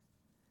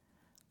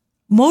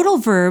Modal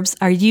verbs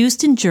are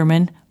used in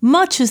German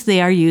much as they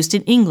are used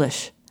in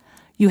English.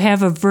 You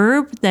have a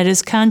verb that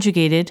is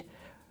conjugated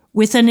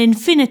with an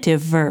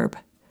infinitive verb.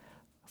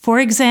 For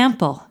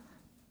example,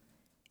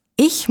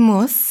 Ich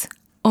muss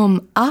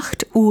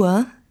 8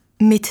 Uhr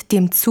mit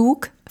dem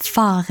Zug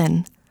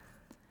fahren.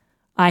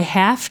 I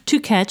have to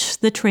catch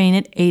the train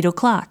at 8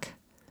 o'clock.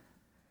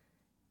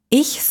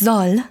 Ich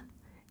soll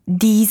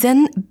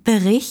diesen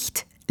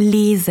Bericht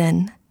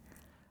lesen.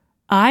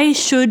 I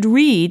should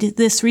read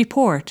this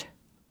report.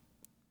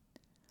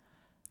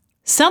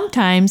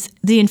 Sometimes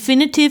the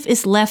infinitive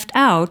is left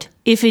out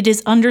if it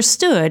is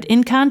understood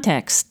in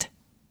context.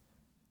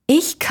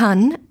 Ich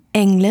kann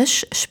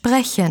Englisch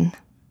sprechen.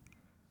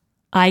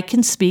 I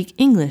can speak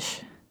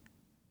English.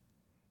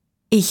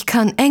 Ich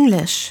kann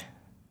Englisch.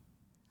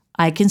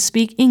 I can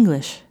speak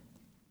English.